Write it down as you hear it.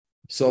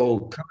So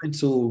coming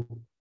to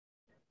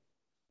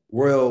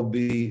Royal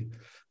B.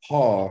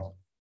 Hall,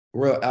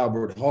 Royal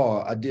Albert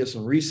Hall, I did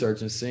some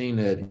research and seen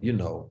that,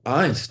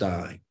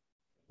 Einstein,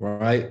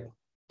 right?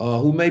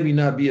 Who maybe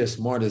not be as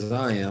smart as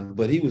I am,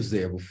 but he was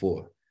there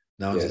before.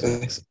 Now I'm just Yeah.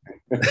 messing.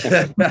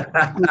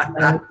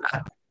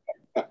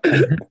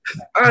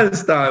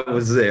 Einstein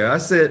was there. I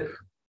said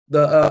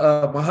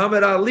the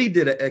Muhammad Ali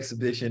did an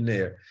exhibition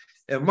there,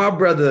 and my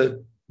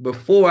brother,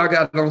 before I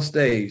got on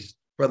stage,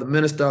 brother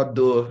Minister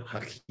Abdul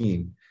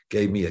Hakim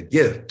gave me a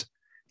gift.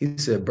 He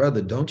said,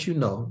 "Brother, don't you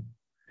know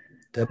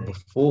that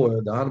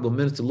before the Honorable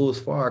Minister Louis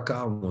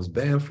Farrakhan was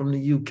banned from the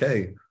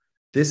UK,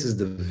 this is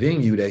the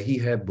venue that he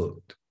had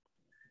booked."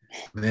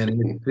 Man,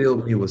 and it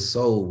filled me with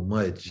so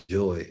much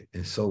joy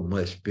and so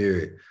much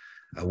spirit.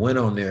 I went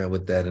on there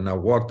with that and I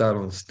walked out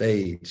on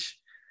stage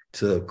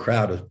to a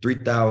crowd of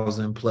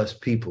 3,000 plus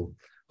people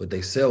with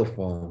their cell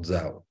phones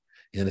out.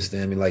 You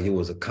understand me? Like it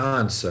was a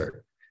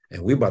concert.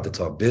 And we're about to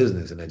talk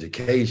business and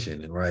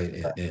education and right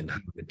and how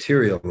to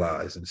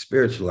materialize and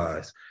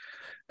spiritualize.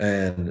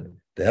 And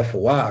the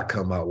FOI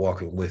come out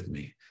walking with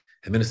me.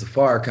 And Minister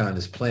Farrakhan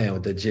is playing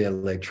with the J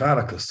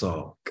Electronica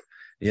song.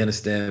 You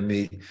understand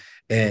me?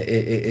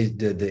 And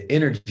the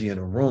energy in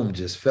the room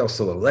just felt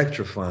so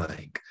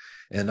electrifying.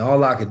 And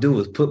all I could do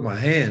was put my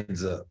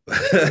hands up.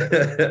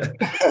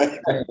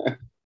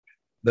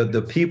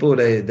 The people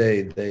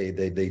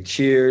they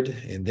cheered,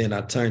 and then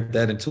I turned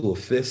that into a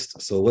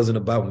fist. So it wasn't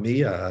about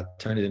me. I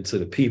turned it into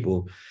the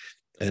people.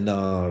 And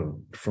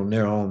from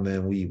there on,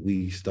 man,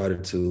 we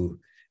started to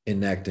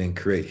enact and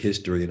create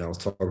history. And I was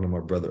talking to my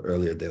brother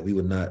earlier that we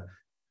would not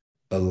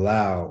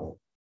allow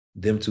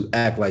them to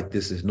act like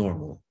this is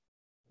normal.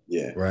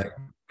 Yeah. Right?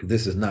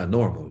 This is not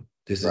normal.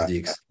 This is Right. the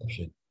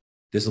exception.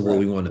 This is what Right.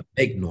 we want to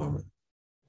make normal.